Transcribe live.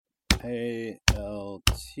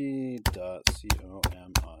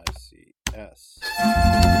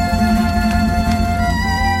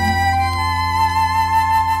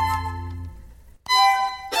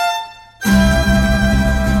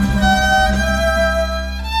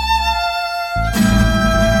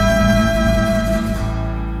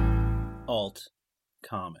Alt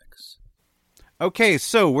Comics. Okay,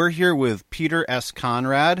 so we're here with Peter S.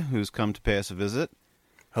 Conrad, who's come to pay us a visit.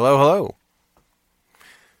 Hello, hello.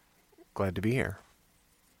 Glad to be here.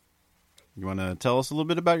 You want to tell us a little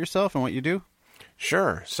bit about yourself and what you do?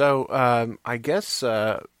 Sure. So, I guess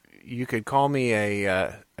you could call me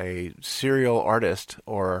a serial artist,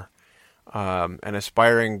 or an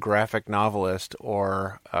aspiring graphic novelist,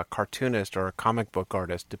 or a cartoonist, or a comic book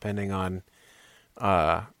artist, depending on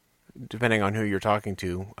who you're talking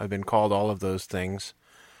to. I've been called all of those things.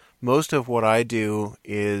 Most of what I do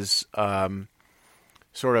is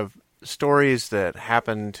sort of stories that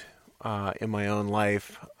happened in my own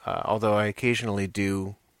life, although I occasionally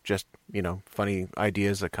do just, funny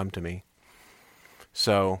ideas that come to me.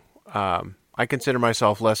 So I consider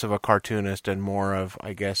myself less of a cartoonist and more of,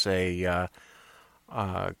 I guess, a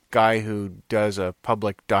guy who does a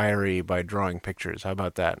public diary by drawing pictures. How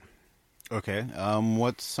about that? Okay.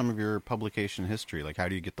 What's some of your publication history? Like, how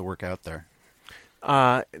do you get the work out there?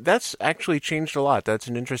 That's actually changed a lot. That's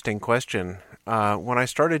an interesting question. When I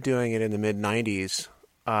started doing it in the mid-'90s,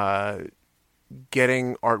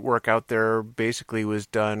 getting artwork out there basically was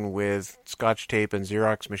done with Scotch tape and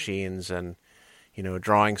Xerox machines and,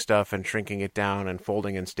 drawing stuff and shrinking it down and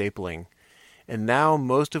folding and stapling. And now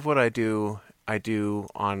most of what I do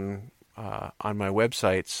on my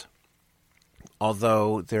websites.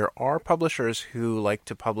 Although there are publishers who like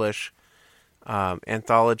to publish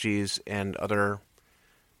anthologies and other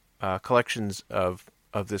collections of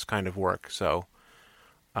this kind of work. So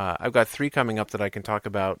I've got 3 coming up that I can talk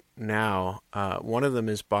about now. One of them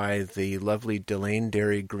is by the lovely Delane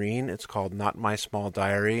Derry Green. It's called Not My Small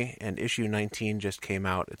Diary, and issue 19 just came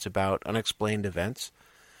out. It's about unexplained events.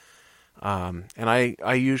 And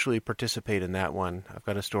I usually participate in that one. I've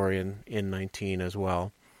got a story in 19 as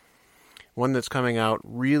well. One that's coming out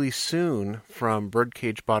really soon from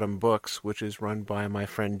Birdcage Bottom Books, which is run by my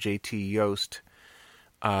friend J.T. Yost,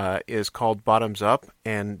 is called Bottoms Up.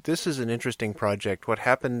 And this is an interesting project. What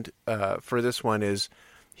happened for this one is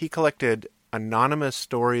he collected anonymous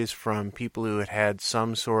stories from people who had had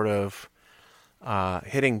some sort of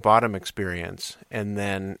hitting bottom experience, and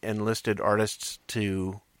then enlisted artists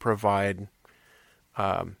to provide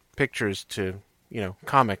pictures to,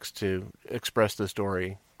 comics to express the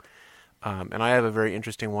story. And I have a very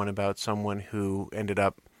interesting one about someone who ended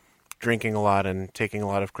up drinking a lot and taking a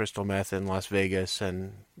lot of crystal meth in Las Vegas,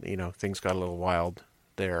 and, things got a little wild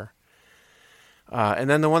there. And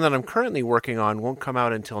then the one that I'm currently working on won't come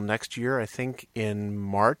out until next year, I think in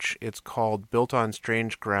March. It's called Built on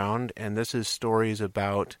Strange Ground, and this is stories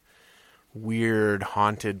about weird,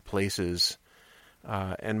 haunted places.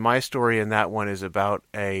 And my story in that one is about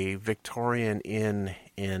a Victorian inn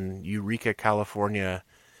in Eureka, California,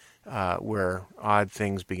 where odd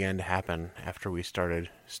things began to happen after we started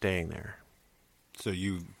staying there. So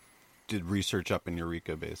you did research up in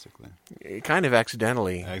Eureka, basically? Kind of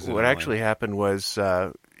accidentally. What actually happened was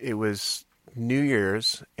it was New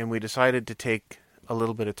Year's, and we decided to take a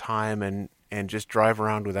little bit of time and just drive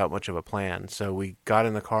around without much of a plan. So we got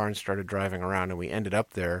in the car and started driving around, and we ended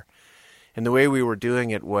up there. And the way we were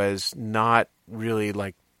doing it was not really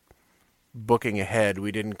like booking ahead.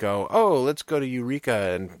 We didn't go, let's go to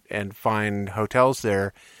Eureka and find hotels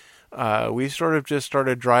there. We sort of just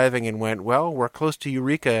started driving and went, we're close to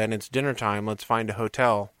Eureka and it's dinner time. Let's find a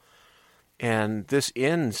hotel. And this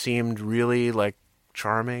inn seemed really like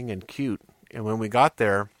charming and cute. And when we got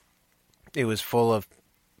there, it was full of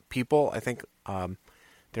people. I think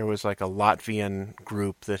there was like a Latvian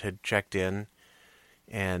group that had checked in.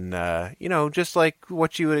 And, just like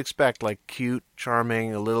what you would expect, like cute,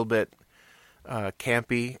 charming, a little bit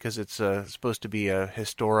campy, because it's supposed to be a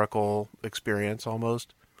historical experience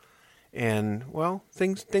almost. And,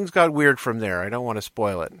 things got weird from there. I don't want to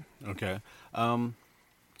spoil it. Okay.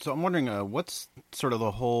 So I'm wondering, what's sort of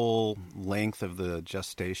the whole length of the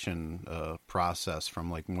gestation process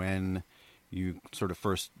from like when you sort of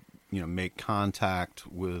first, make contact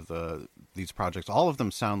with these projects? All of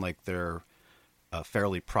them sound like they're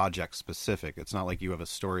fairly project specific. It's not like you have a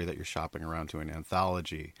story that you're shopping around to an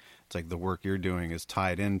anthology. It's like the work you're doing is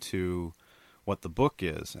tied into what the book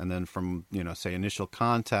is. And then from, say initial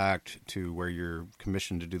contact to where you're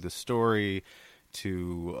commissioned to do the story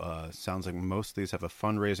to sounds like most of these have a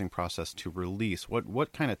fundraising process to release.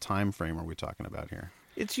 What kind of time frame are we talking about here?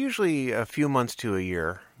 It's usually a few months to a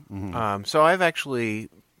year. Mm-hmm. So I've actually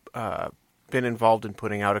been involved in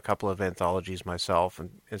putting out a couple of anthologies myself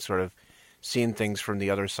and sort of seen things from the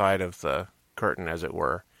other side of the curtain, as it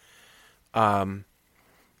were. Not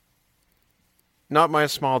My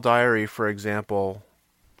Small Diary, for example,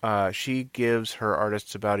 she gives her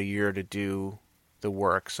artists about a year to do the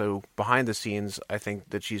work. So behind the scenes, I think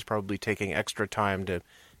that she's probably taking extra time to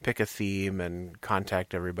pick a theme and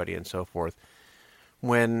contact everybody and so forth.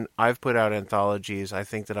 When I've put out anthologies, I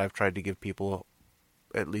think that I've tried to give people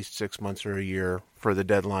at least 6 months or a year for the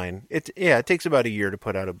deadline. It takes about a year to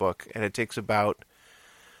put out a book, and it takes about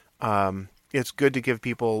it's good to give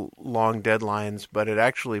people long deadlines, but it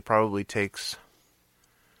actually probably takes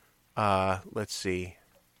let's see,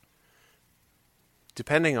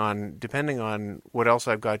 depending on what else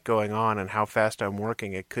I've got going on and how fast I'm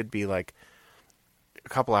working, it could be like a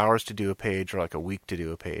couple hours to do a page or like a week to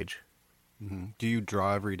do a page. Mm-hmm. Do you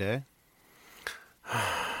draw every day?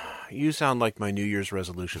 You sound like my New Year's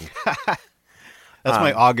resolution. That's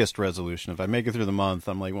my August resolution. If I make it through the month,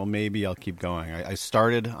 I'm like, well, maybe I'll keep going. I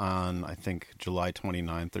started on, I think, July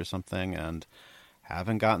 29th or something, and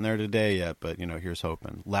haven't gotten there today yet, but, here's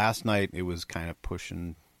hoping. Last night, it was kind of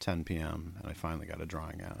pushing 10 p.m., and I finally got a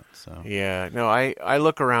drawing out. So yeah, no, I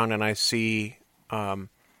look around and I see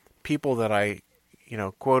people that I,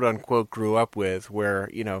 quote unquote, grew up with, where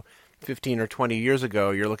 15 or 20 years ago,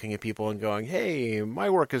 you're looking at people and going, hey, my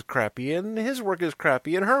work is crappy, and his work is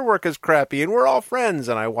crappy, and her work is crappy, and we're all friends.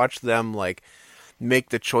 And I watch them make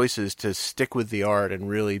the choices to stick with the art and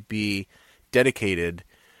really be dedicated.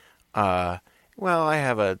 Well, I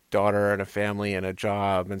have a daughter and a family and a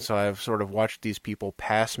job, and so I've sort of watched these people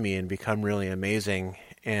pass me and become really amazing.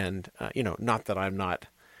 And, not that I'm not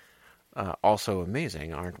also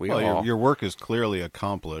amazing, aren't we all? Your work is clearly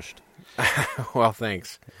accomplished. Well,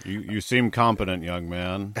 thanks. You seem competent, young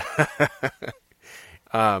man.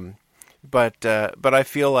 But I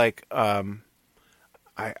feel like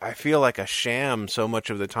I feel like a sham so much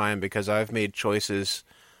of the time because I've made choices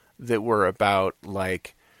that were about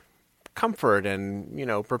comfort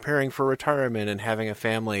and preparing for retirement and having a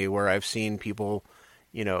family, where I've seen people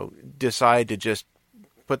decide to just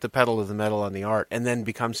put the pedal to the metal on the art and then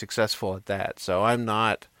become successful at that. So I'm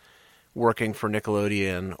not working for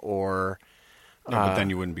Nickelodeon or no, but then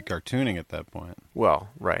you wouldn't be cartooning at that point. Well,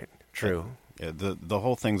 right, true. Yeah, the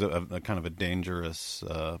whole thing's a kind of a dangerous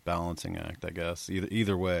balancing act, I guess.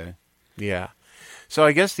 Either way. Yeah. So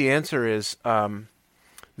I guess the answer is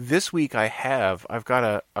this week I've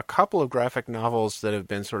got a couple of graphic novels that have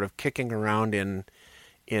been sort of kicking around in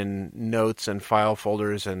notes and file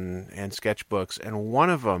folders and sketchbooks, and one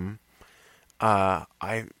of them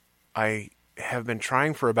I have been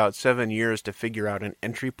trying for about 7 years to figure out an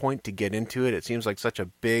entry point to get into it. It seems like such a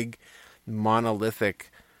big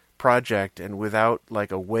monolithic project, and without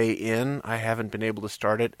a way in, I haven't been able to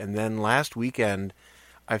start it. And then last weekend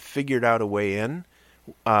I figured out a way in,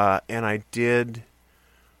 and I did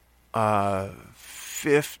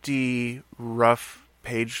 50 rough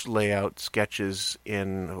page layout sketches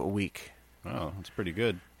in a week. Oh, that's pretty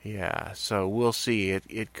good. Yeah, so we'll see.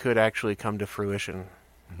 It could actually come to fruition.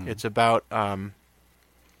 Mm-hmm. It's about a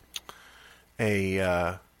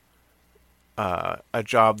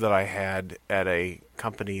job that I had at a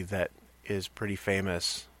company that is pretty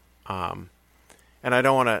famous, and I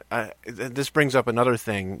don't want to. This brings up another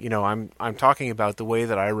thing. I'm talking about the way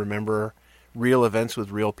that I remember real events with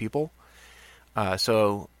real people.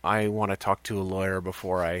 So I want to talk to a lawyer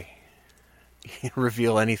before I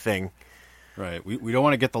reveal anything. Right. We don't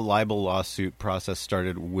want to get the libel lawsuit process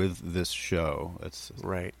started with this show. It's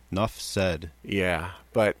right. Enough said. Yeah,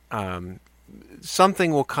 but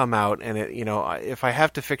something will come out, and if I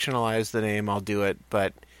have to fictionalize the name, I'll do it.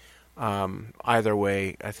 But either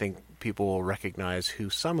way, I think people will recognize who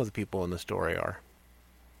some of the people in the story are.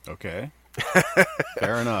 Okay.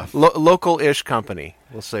 Fair enough. Local-ish company.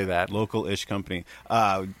 We'll say that. Local-ish company.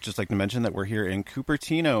 Just like to mention that we're here in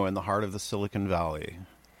Cupertino in the heart of the Silicon Valley.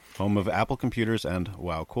 Home of Apple computers and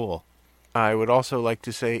wow, cool. I would also like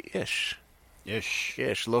to say ish.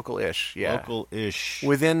 Ish. Local-ish, yeah. Local-ish.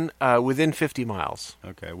 Within 50 miles.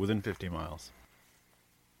 Okay, within 50 miles.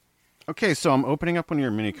 Okay, so I'm opening up one of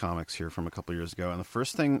your mini comics here from a couple years ago, and the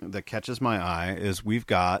first thing that catches my eye is we've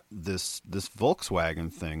got this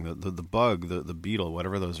Volkswagen thing, the Bug, the Beetle,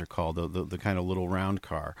 whatever those are called, the kind of little round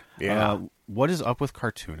car. Yeah. What is up with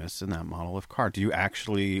cartoonists in that model of car? Do you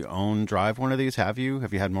actually drive one of these? Have you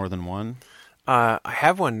had more than one? I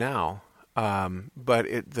have one now, but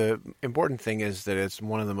the important thing is that it's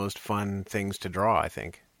one of the most fun things to draw, I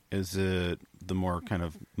think. Is it the more kind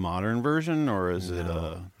of modern version, or is it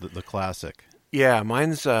the classic? Yeah,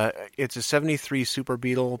 mine's it's a '73 Super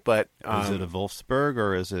Beetle, but Is it a Wolfsburg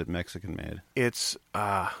or is it Mexican made? it's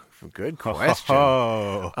good question.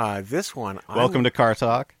 Oh, This one, welcome to Car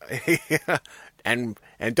Talk. Yeah, and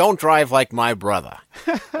don't drive like my brother.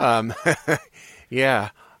 um,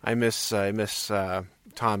 yeah, I miss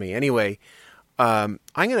Tommy. Anyway, I'm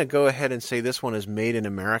going to go ahead and say this one is made in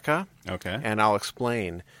America. Okay. And I'll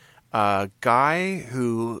explain. A guy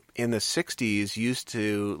who in the 60s used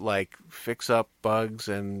to like fix up bugs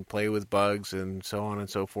and play with bugs and so on and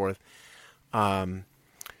so forth. In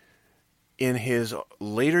his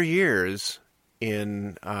later years,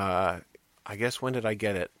 I guess when did I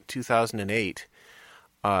get it? 2008,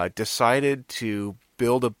 decided to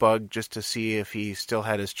build a bug just to see if he still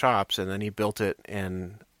had his chops, and then he built it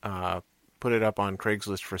and put it up on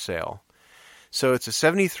Craigslist for sale. So it's a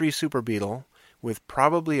 '73 Super Beetle with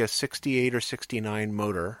probably a 68 or 69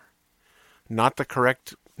 motor. Not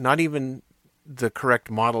even the correct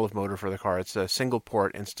model of motor for the car. It's a single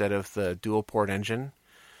port instead of the dual port engine.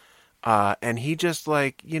 And he just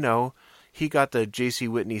he got the J.C.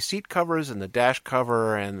 Whitney seat covers and the dash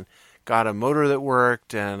cover and got a motor that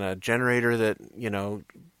worked and a generator that,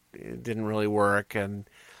 it didn't really work, and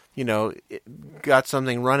it got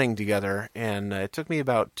something running together, and it took me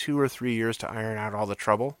about 2 or 3 years to iron out all the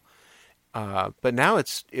trouble. But now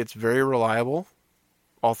it's very reliable,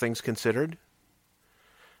 all things considered.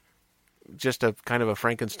 Just a kind of a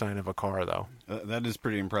Frankenstein of a car, though. That is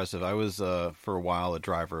pretty impressive. I was, for a while, a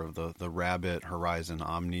driver of the Rabbit Horizon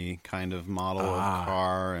Omni kind of model of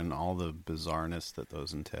car and all the bizarreness that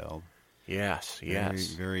those entailed. Yes.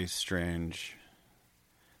 Very strange.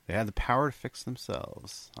 They had the power to fix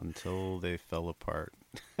themselves until they fell apart.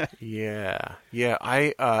 Yeah.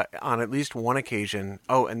 I on at least one occasion.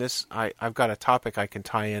 Oh, and this I've got a topic I can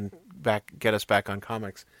tie in get us back on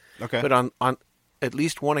comics. Okay. But on at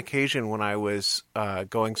least one occasion when I was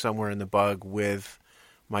going somewhere in the bug with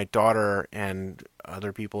my daughter and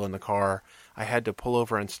other people in the car, I had to pull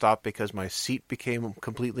over and stop because my seat became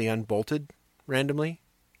completely unbolted randomly.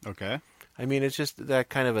 Okay. I mean, it's just that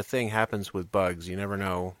kind of a thing happens with bugs. You never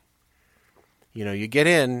know. You get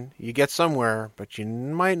in, you get somewhere, but you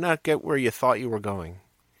might not get where you thought you were going.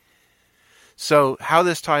 So how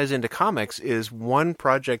this ties into comics is one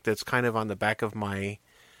project that's kind of on the back of my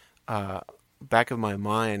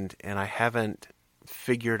mind, and I haven't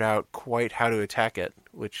figured out quite how to attack it,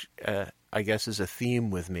 which I guess is a theme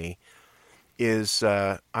with me, is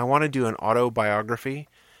I want to do an autobiography,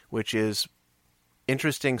 which is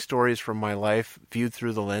interesting stories from my life viewed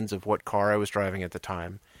through the lens of what car I was driving at the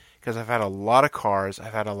time. Because I've had a lot of cars,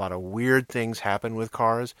 I've had a lot of weird things happen with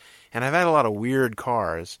cars, and I've had a lot of weird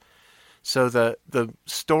cars. So the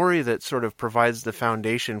story that sort of provides the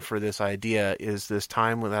foundation for this idea is this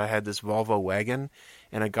time when I had this Volvo wagon,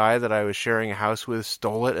 and a guy that I was sharing a house with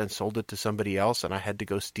stole it and sold it to somebody else, and I had to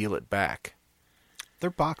go steal it back.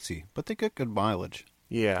 They're boxy, but they get good mileage.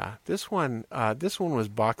 Yeah, this one was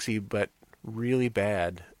boxy, but really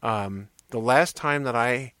bad. The last time that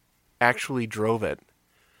I actually drove it,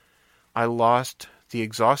 I lost the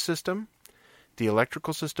exhaust system, the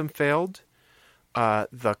electrical system failed,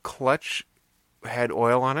 the clutch had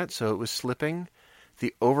oil on it, so it was slipping,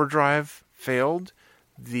 the overdrive failed,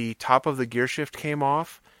 the top of the gear shift came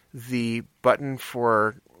off, the button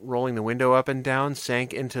for rolling the window up and down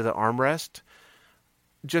sank into the armrest.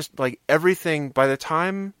 Just like everything, by the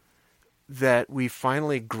time that we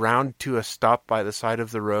finally ground to a stop by the side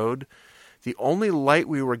of the road, the only light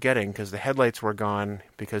we were getting, because the headlights were gone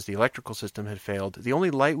because the electrical system had failed, the only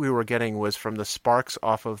light we were getting was from the sparks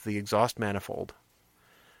off of the exhaust manifold.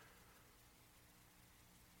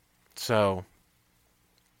 So,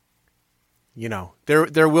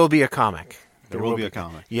 there will be a comic. There will be a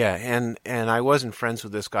comic. Yeah, and I wasn't friends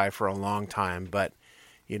with this guy for a long time, but,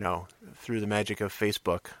 through the magic of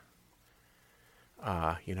Facebook,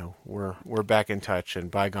 we're back in touch, and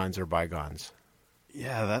bygones are bygones.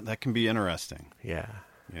 Yeah, that can be interesting. Yeah.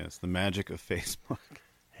 Yes, the magic of Facebook.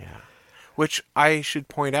 Yeah. Which I should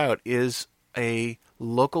point out is a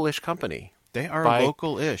local-ish company. They are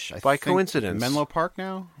local-ish. By coincidence. Menlo Park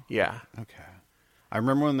now? Yeah. Okay. I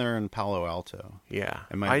remember when they were in Palo Alto. Yeah.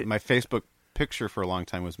 And my Facebook picture for a long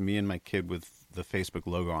time was me and my kid with the Facebook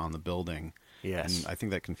logo on the building. Yes. And I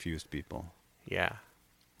think that confused people. Yeah.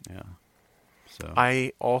 Yeah. So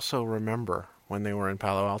I also remember when they were in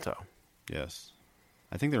Palo Alto. Yes.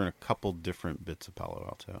 I think they're in a couple different bits of Palo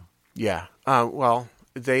Alto. Yeah. Well,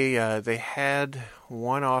 they had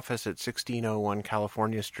one office at 1601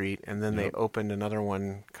 California Street, and then they opened another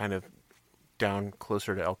one kind of down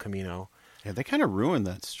closer to El Camino. Yeah, they kind of ruined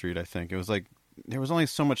that street, I think. It was like there was only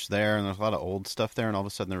so much there, and there's a lot of old stuff there, and all of a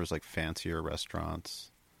sudden there was like fancier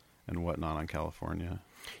restaurants and whatnot on California.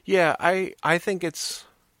 Yeah, I think it's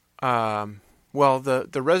well,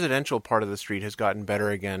 the residential part of the street has gotten better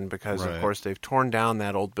again because Right. of course they've torn down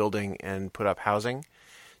that old building and put up housing,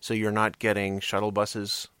 so you're not getting shuttle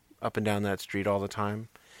buses up and down that street all the time.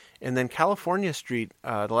 And then California Street,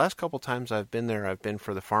 the last couple times I've been there, I've been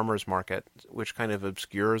for the farmers market, which kind of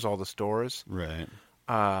obscures all the stores. Right.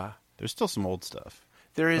 Uh, There's still some old stuff.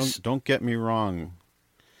 there is, Don't get me wrong.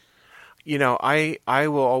 you know, I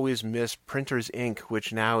will always miss Printers Ink,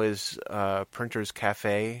 which now is Printers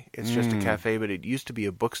Cafe. It's just a cafe, but it used to be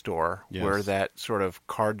a bookstore Yes. where that sort of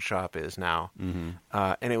card shop is now.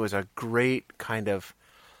 And it was a great kind of.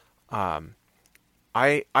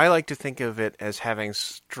 I like to think of it as having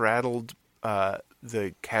straddled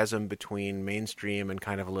the chasm between mainstream and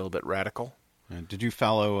kind of a little bit radical. Did you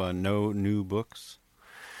follow No New Books?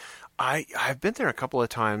 I've been there a couple of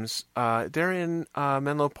times. They're in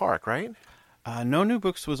Menlo Park, right? No New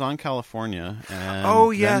Books was on California. And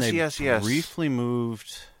Oh, then yes, they yes. briefly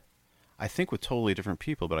moved, I think with totally different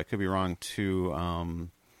people, but I could be wrong, to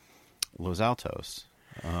Los Altos.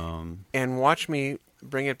 And watch me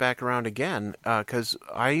bring it back around again, because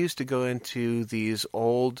I used to go into these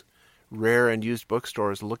old, rare and used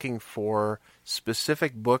bookstores looking for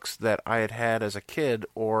specific books that I had had as a kid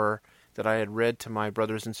or that I had read to my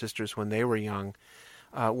brothers and sisters when they were young.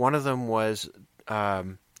 One of them was, I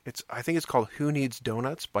think it's called Who Needs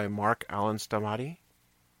Donuts by Mark Allen Stamati.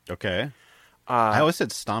 Okay. I always said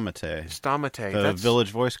Stamate. Stamate. The Village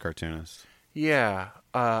Voice cartoonist. Yeah.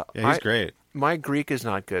 Yeah, he's great. My Greek is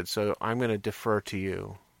not good, so I'm going to defer to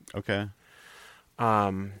you. Okay.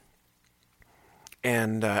 And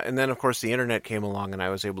then, of course, the internet came along, and I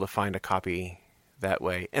was able to find a copy that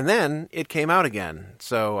way. And then it came out again,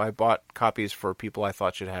 so I bought copies for people I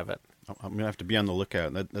thought should have it. I'm gonna have to be on the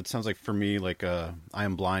lookout. That sounds like for me like I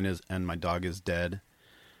Am Blind and My Dog Is Dead.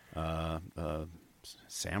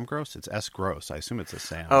 Sam Gross. It's S. Gross. I assume it's a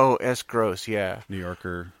Sam. Oh, S. Gross, yeah. New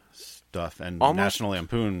Yorker stuff and Almost- National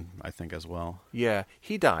Lampoon, I think, as well. Yeah,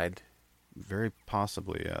 he died. Very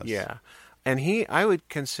possibly, yes. Yeah. And I would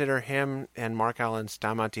consider him and Mark Allen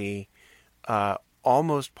Stamati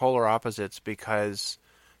almost polar opposites because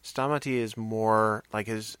Stamati is more like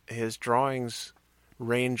his drawings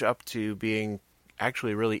range up to being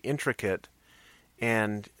actually really intricate,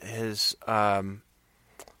 and his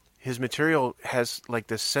material has like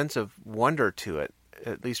this sense of wonder to it,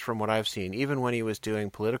 at least from what I've seen, even when he was doing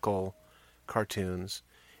political cartoons.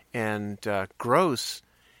 And Gross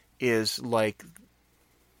is like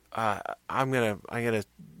I'm gonna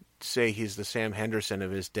say he's the Sam Henderson of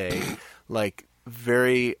his day, like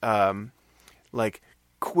very like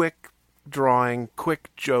quick drawing, quick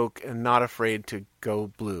joke, and not afraid to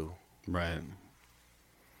go blue Right.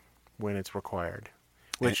 when it's required.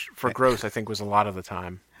 Which for Gross I think was a lot of the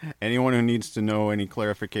time. Anyone who needs to know any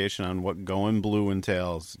clarification on what going blue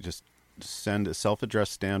entails, just send a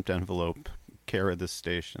self-addressed stamped envelope, care of this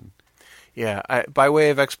station. Yeah, by way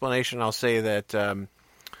of explanation, I'll say that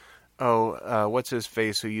what's his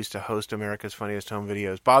face who used to host America's Funniest Home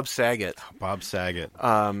Videos? Bob Saget. Bob Saget.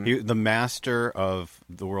 The master of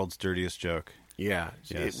the world's dirtiest joke. Yeah.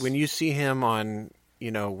 Yes. When you see him on,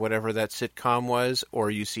 whatever that sitcom was, or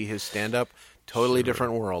you see his stand-up, totally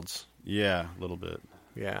different worlds. Yeah, a little bit.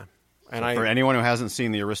 Yeah. And for anyone who hasn't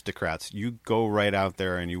seen The Aristocrats, you go right out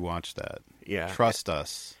there and you watch that. Yeah. Trust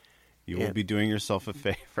us. You will be doing yourself a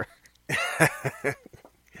favor.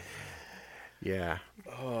 Yeah.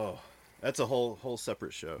 Oh, that's a whole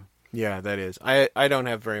separate show. Yeah, that is. I don't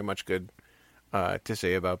have very much good to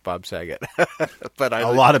say about Bob Saget, but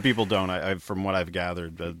A lot of people don't. From what I've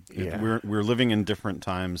gathered, Yeah. we're living in different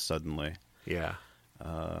times suddenly. Yeah.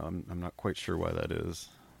 I'm not quite sure why that is.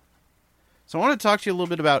 So I want to talk to you a little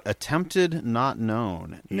bit about Attempted Not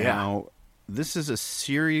Known. Yeah. Now, this is a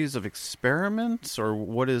series of experiments, or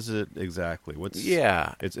what is it exactly?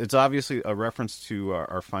 Yeah. It's obviously a reference to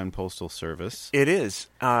our fine postal service. It is.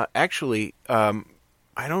 Actually, I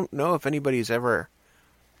don't know if anybody's ever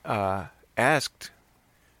asked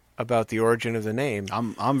about the origin of the name.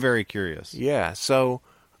 I'm very curious. Yeah, so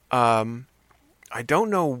I don't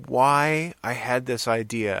know why I had this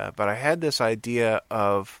idea, but I had this idea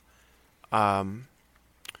of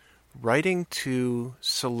writing to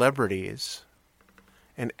celebrities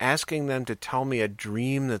and asking them to tell me a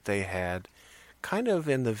dream that they had, kind of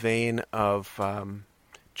in the vein of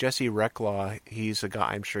Jesse Reclaw. He's a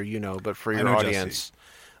guy I'm sure you know, but for your know audience,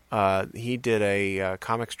 he did a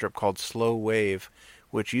comic strip called Slow Wave,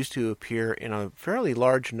 which used to appear in a fairly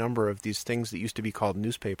large number of these things that used to be called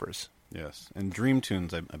newspapers. Yes, and Dream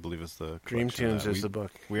Tunes, I believe, is the Dream collection of Tunes that. is the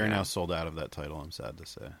book. We are now sold out of that title, I'm sad to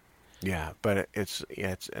say. Yeah, but it's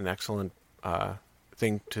an excellent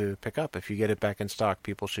thing to pick up. If you get it back in stock,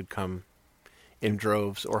 people should come in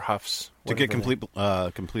droves or huffs. To get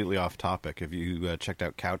completely off topic, have you checked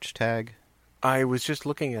out Couch Tag? I was just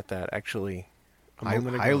looking at that, actually, a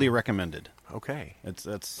moment ago. Highly recommended. Okay.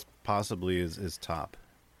 That's possibly his top.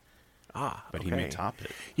 But okay. he may top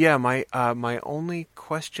it. Yeah, my only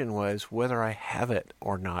question was whether I have it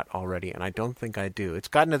or not already, and I don't think I do. It's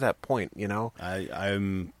gotten to that point, you know?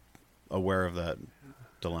 I'm aware of that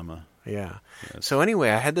dilemma. Yeah. Yes. So anyway,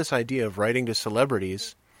 I had this idea of writing to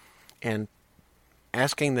celebrities and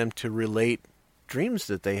asking them to relate dreams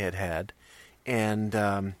that they had.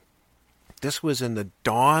 And this was in the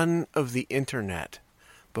dawn of the internet,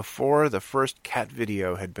 before the first cat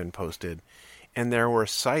video had been posted. And there were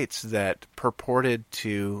sites that purported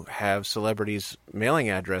to have celebrities' mailing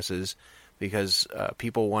addresses because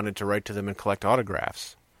people wanted to write to them and collect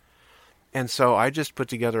autographs. And so I just put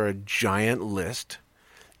together a giant list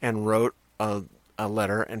and wrote a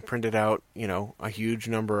letter and printed out, a huge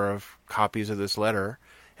number of copies of this letter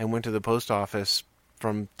and went to the post office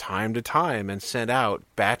from time to time and sent out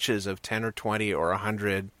batches of 10 or 20 or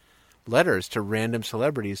 100 letters to random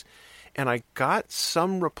celebrities. And I got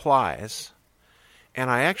some replies. And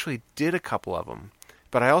I actually did a couple of them.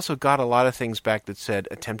 But I also got a lot of things back that said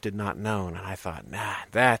attempted not known. And I thought,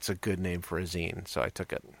 that's a good name for a zine. So I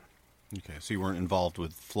took it. Okay, so you weren't involved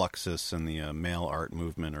with Fluxus and the mail art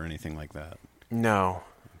movement or anything like that? No.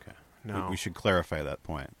 Okay. No. We should clarify that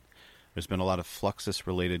point. There's been a lot of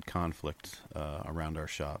Fluxus-related conflict around our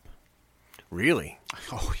shop. Really?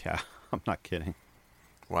 Oh, yeah. I'm not kidding.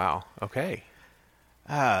 Wow. Okay.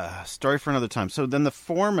 Story for another time. So then the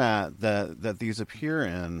format that these appear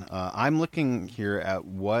in, I'm looking here at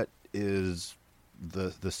what is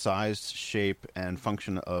the size, shape, and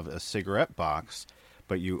function of a cigarette box,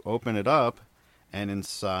 but you open it up, and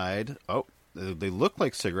inside, they look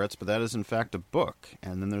like cigarettes, but that is in fact a book,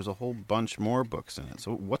 and then there's a whole bunch more books in it.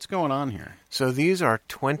 So what's going on here? So these are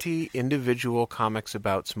 20 individual comics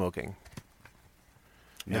about smoking.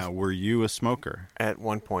 Now, were you a smoker? At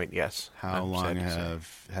one point, yes. How long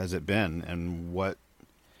has it been, and what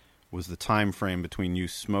was the time frame between you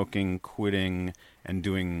smoking, quitting, and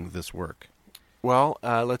doing this work? Well,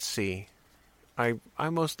 let's see. I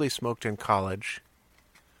mostly smoked in college.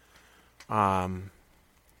 I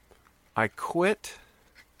quit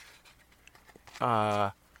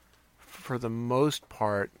for the most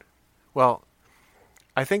part. Well,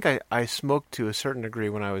 I think I smoked to a certain degree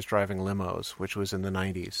when I was driving limos, which was in the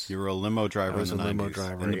 90s. You were a limo driver in the 90s, limo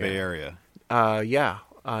driver, in the Bay Area. Yeah.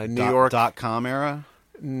 New York. .com era?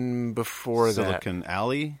 Before Silicon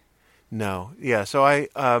Alley? No. Yeah, so I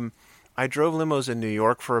drove limos in New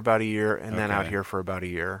York for about a year and then out here for about a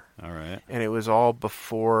year. All right. And it was all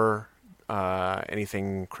before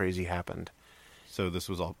anything crazy happened. So this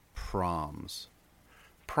was all proms?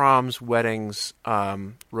 Proms, weddings,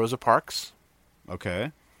 Rosa Parks.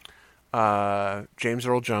 Okay. James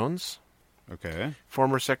Earl Jones. Okay.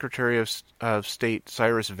 Former Secretary of State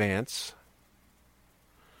Cyrus Vance.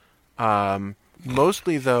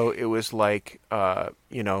 Mostly, though, it was like,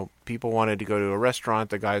 people wanted to go to a restaurant,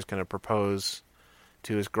 the guy's going to propose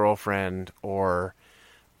to his girlfriend, or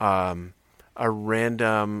a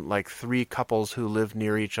random, like, 3 couples who live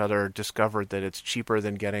near each other discovered that it's cheaper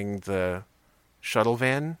than getting the shuttle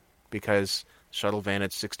van, because shuttle van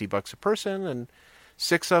at $60 a person, and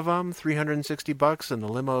 6 of them, $360, and the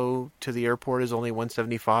limo to the airport is only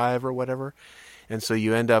 $175 or whatever. And so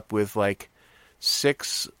you end up with like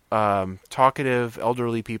 6 talkative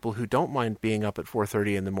elderly people who don't mind being up at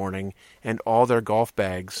 4:30 in the morning, and all their golf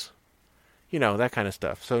bags, that kind of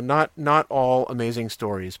stuff. So not all amazing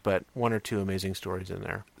stories, but 1 or 2 amazing stories in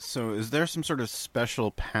there. So is there some sort of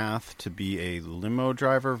special path to be a limo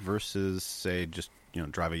driver versus, say, just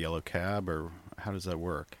drive a yellow cab, or how does that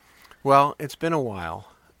work? Well, it's been a while.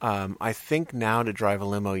 I think now to drive a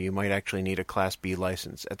limo, you might actually need a Class B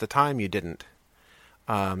license. At the time, you didn't.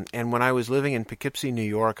 And when I was living in Poughkeepsie, New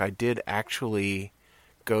York, I did actually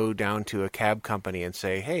go down to a cab company and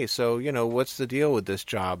say, hey, so, what's the deal with this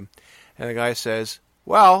job? And the guy says,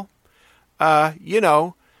 well,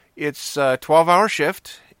 it's a 12-hour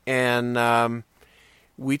shift, and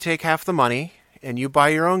we take half the money, and you buy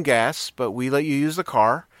your own gas, but we let you use the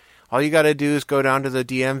car. All you got to do is go down to the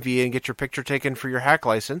DMV and get your picture taken for your hack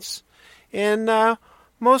license. And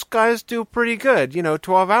most guys do pretty good.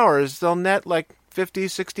 12 hours, they'll net like $50,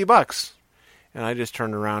 $60. And I just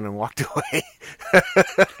turned around and walked away.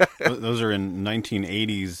 Those are in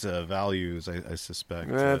 1980s values, I suspect.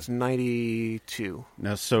 That's 92.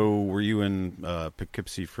 Now, so were you in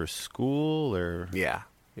Poughkeepsie for school, or? Yeah.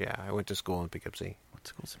 I went to school in Poughkeepsie. What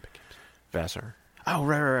school's in Poughkeepsie? Vassar. Oh,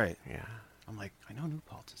 right. Yeah. I'm like, I know New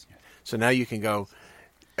Paltz is near. So now you can go.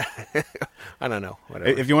 I don't know.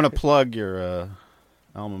 Whatever. If you want to plug your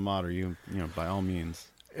alma mater, you know, by all means.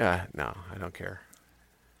 No, I don't care.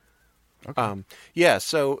 Okay. Yeah.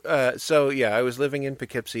 So I was living in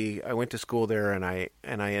Poughkeepsie. I went to school there, and I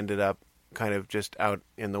ended up kind of just out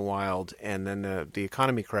in the wild. And then the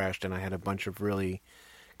economy crashed, and I had a bunch of really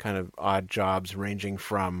kind of odd jobs, ranging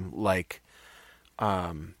from like,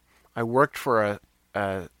 I worked for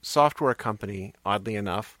a software company, oddly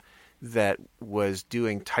enough, that was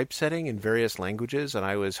doing typesetting in various languages, and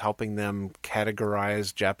I was helping them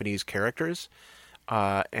categorize Japanese characters.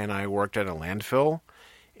 And I worked at a landfill,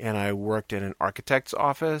 and I worked in an architect's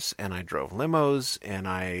office, and I drove limos, and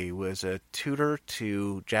I was a tutor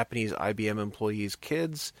to Japanese IBM employees'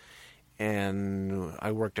 kids, and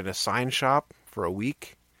I worked at a sign shop for a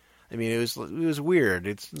week. I mean, it was weird.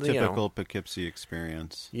 It's Typical Poughkeepsie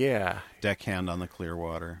experience. Yeah. Deckhand on the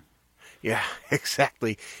Clearwater. Yeah,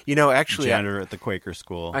 exactly. Actually, Janitor at the Quaker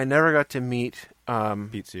School. I never got to meet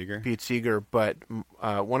Pete Seeger. Pete Seeger, but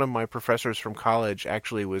one of my professors from college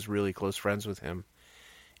actually was really close friends with him,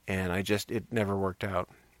 and it never worked out.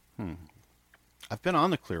 I've been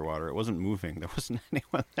on the Clearwater. It wasn't moving. There wasn't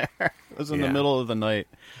anyone there. It was in the middle of the night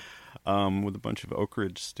with a bunch of Oak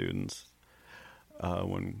Ridge students.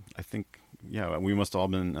 When I think, we must have all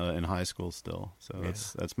been in high school still. So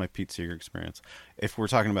that's my Pete Seeger experience. If we're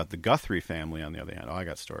talking about the Guthrie family, on the other hand, I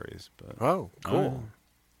got stories. But oh, cool.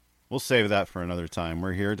 We'll save that for another time.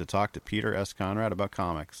 We're here to talk to Peter S. Conrad about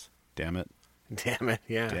comics. Damn it.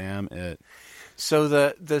 Yeah. Damn it. So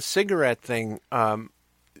the cigarette thing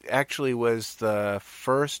actually was the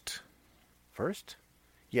first?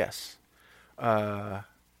 Yes. The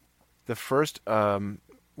first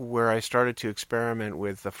where I started to experiment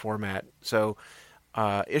with the format. So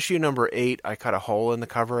issue number 8, I cut a hole in the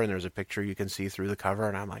cover, and there's a picture you can see through the cover,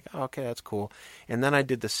 and I'm like, oh, okay, that's cool. And then I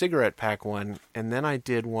did the cigarette pack one, and then I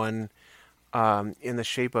did one in the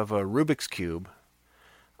shape of a Rubik's Cube.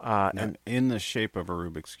 And in the shape of a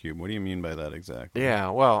Rubik's Cube. What do you mean by that exactly? Yeah,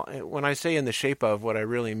 well, when I say in the shape of, what I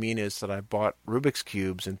really mean is that I bought Rubik's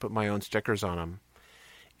Cubes and put my own stickers on them.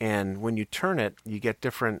 And when you turn it, you get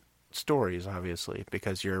different stories, obviously,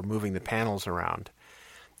 because you're moving the panels around.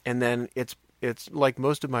 And then it's like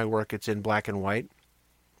most of my work, it's in black and white.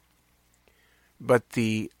 But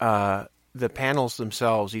the panels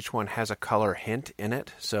themselves, each one has a color hint in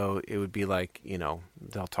it. So it would be like,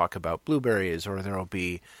 they'll talk about blueberries, or there'll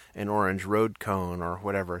be an orange road cone or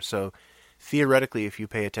whatever. So theoretically, if you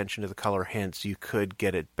pay attention to the color hints, you could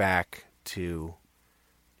get it back to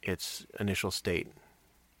its initial state,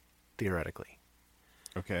 theoretically.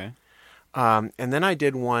 Okay. And then I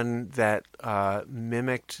did one that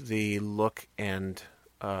mimicked the look and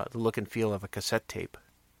feel of a cassette tape.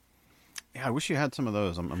 Yeah, I wish you had some of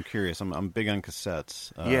those. I'm curious. I'm big on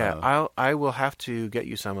cassettes. I will have to get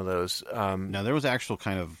you some of those. Now, there was actual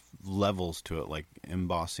kind of levels to it, like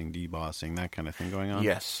embossing, debossing, that kind of thing going on?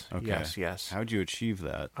 Yes. Okay. Yes. How'd you achieve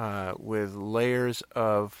that? With layers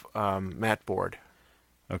of mat board.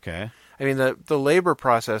 Okay. I mean, the labor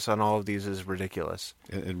process on all of these is ridiculous.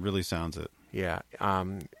 It really sounds it. Yeah.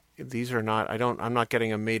 These are not. I'm not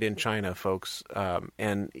getting them made in China, folks.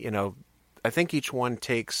 And I think each one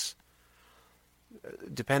takes,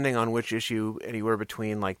 depending on which issue, anywhere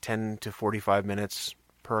between like 10 to 45 minutes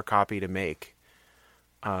per copy to make.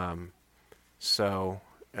 So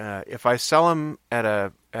if I sell them at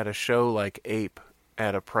a show like Ape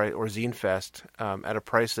at a price, or Zine Fest at a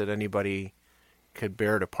price that anybody could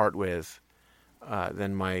bear to part with,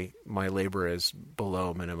 then my labor is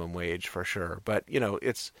below minimum wage for sure. But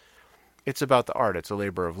it's about the art. It's a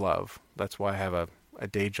labor of love. That's why I have a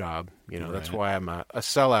day job. Right. That's why I'm a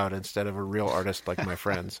sellout instead of a real artist like my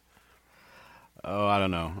friends. Oh, I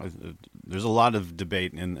don't know. There's a lot of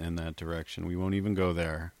debate in that direction. We won't even go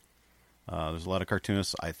there. There's a lot of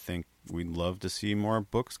cartoonists I think we'd love to see more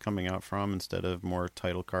books coming out from, instead of more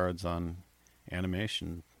title cards on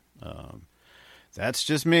animation. That's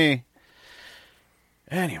just me.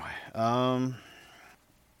 Anyway.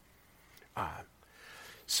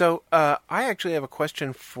 So I actually have a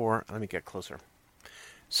question for... Let me get closer.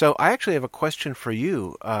 So I actually have a question for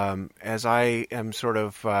you, as I am sort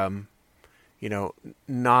of,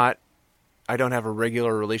 not... I don't have a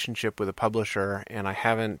regular relationship with a publisher, and I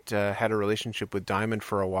haven't had a relationship with Diamond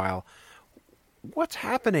for a while. What's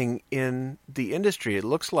happening in the industry? It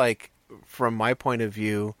looks like from my point of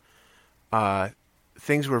view,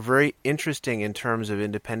 things were very interesting in terms of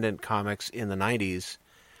independent comics in the 90s,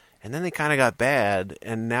 and then they kind of got bad,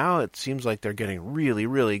 and now it seems like they're getting really,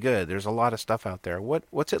 really good. There's a lot of stuff out there.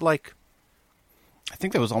 What's it like? I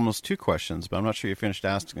think that was almost 2 questions, but I'm not sure you finished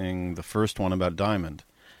asking the first one about Diamond.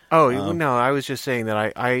 Oh, no, I was just saying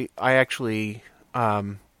that I actually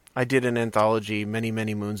I did an anthology many,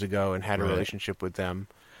 many moons ago and had a relationship with them.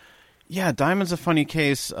 Yeah, Diamond's a funny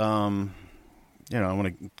case. I don't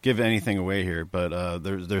want to give anything away here, but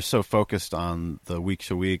they're so focused on the week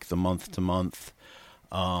to week, the month to month,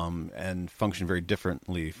 and function very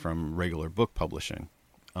differently from regular book publishing,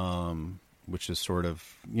 which is sort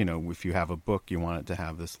of, if you have a book, you want it to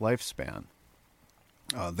have this lifespan.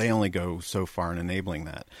 They only go so far in enabling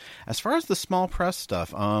that. As far as the small press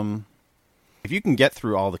stuff, if you can get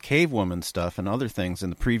through all the Cave Woman stuff and other things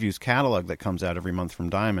in the previews catalog that comes out every month from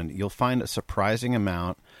Diamond, you'll find a surprising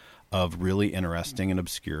amount of really interesting and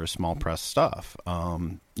obscure small press stuff.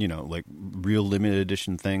 Like real limited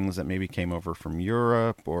edition things that maybe came over from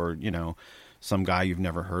Europe or, some guy you've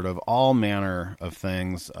never heard of, all manner of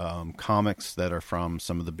things, comics that are from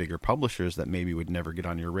some of the bigger publishers that maybe would never get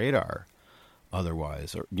on your radar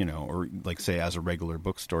otherwise, or like say as a regular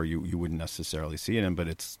bookstore you wouldn't necessarily see it in,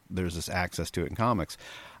 but there's this access to it in comics.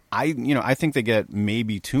 I think they get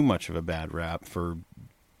maybe too much of a bad rap for,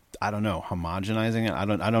 I don't know, homogenizing it.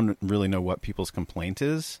 I don't really know what people's complaint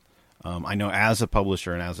is. I know as a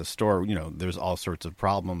publisher and as a store, there's all sorts of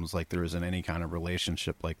problems like there isn't any kind of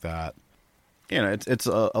relationship like that. It's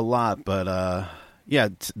a lot, but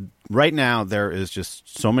right now there is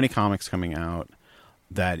just so many comics coming out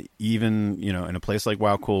that even, in a place like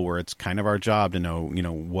Wow Cool, where it's kind of our job to know,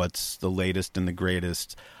 what's the latest and the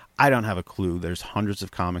greatest, I don't have a clue. There's hundreds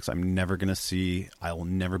of comics I'm never going to see. I will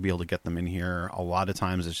never be able to get them in here. A lot of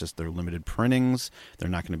times it's just they're limited printings. They're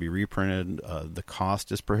not going to be reprinted. The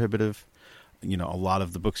cost is prohibitive. A lot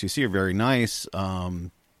of the books you see are very nice,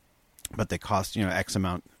 but they cost, X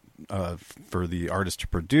amount for the artist to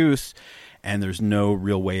produce, and there's no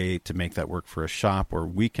real way to make that work for a shop where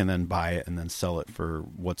we can then buy it and then sell it for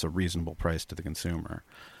what's a reasonable price to the consumer.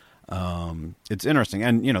 It's interesting,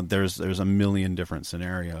 and there's a million different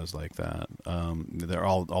scenarios like that. They're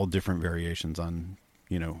all different variations on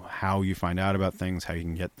how you find out about things, how you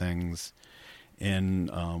can get things, in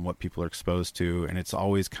what people are exposed to, and it's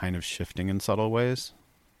always kind of shifting in subtle ways.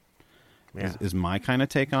 Yeah. Is my kind of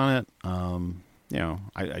take on it.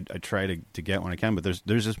 I try to get when I can, but there's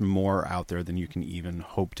just more out there than you can even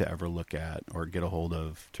hope to ever look at or get a hold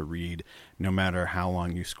of to read, no matter how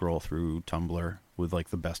long you scroll through Tumblr with like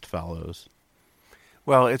the best follows.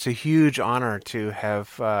 Well, it's a huge honor to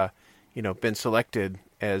have been selected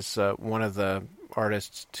as one of the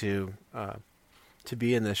artists to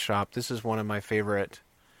be in this shop. This is one of my favorite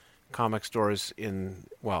comic stores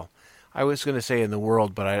I was going to say in the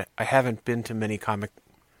world, but I haven't been to many comic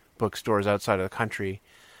bookstores outside of the country.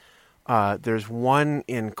 There's one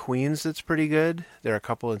in Queens that's pretty good. There are a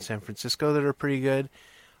couple in San Francisco that are pretty good.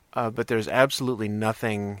 But there's absolutely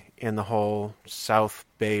nothing in the whole South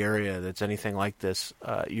Bay area that's anything like this.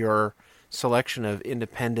 Your selection of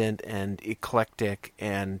independent and eclectic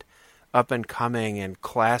and up-and-coming and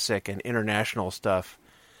classic and international stuff,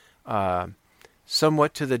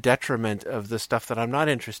 somewhat to the detriment of the stuff that I'm not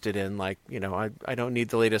interested in. Like, I don't need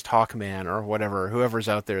the latest Hawkman or whoever's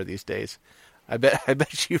out there these days. I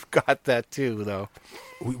bet you've got that too, though.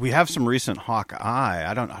 We have some recent Hawkeye.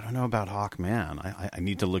 I don't know about Hawkman. I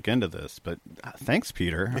need to look into this. But thanks,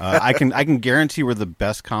 Peter. I can guarantee we're the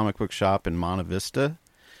best comic book shop in Monte Vista.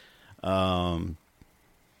 But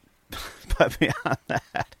beyond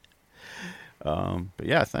that, but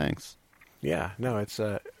yeah, thanks. Yeah, no, it's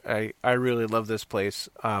I really love this place.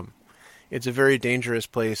 It's a very dangerous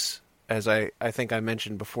place, as I think I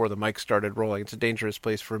mentioned before the mic started rolling. It's a dangerous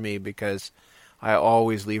place for me because I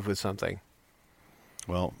always leave with something.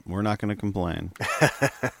 Well, we're not going to complain.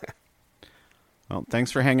 Well, thanks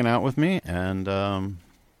for hanging out with me, and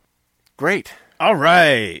great. All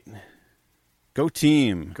right. Go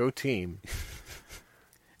team. Go team.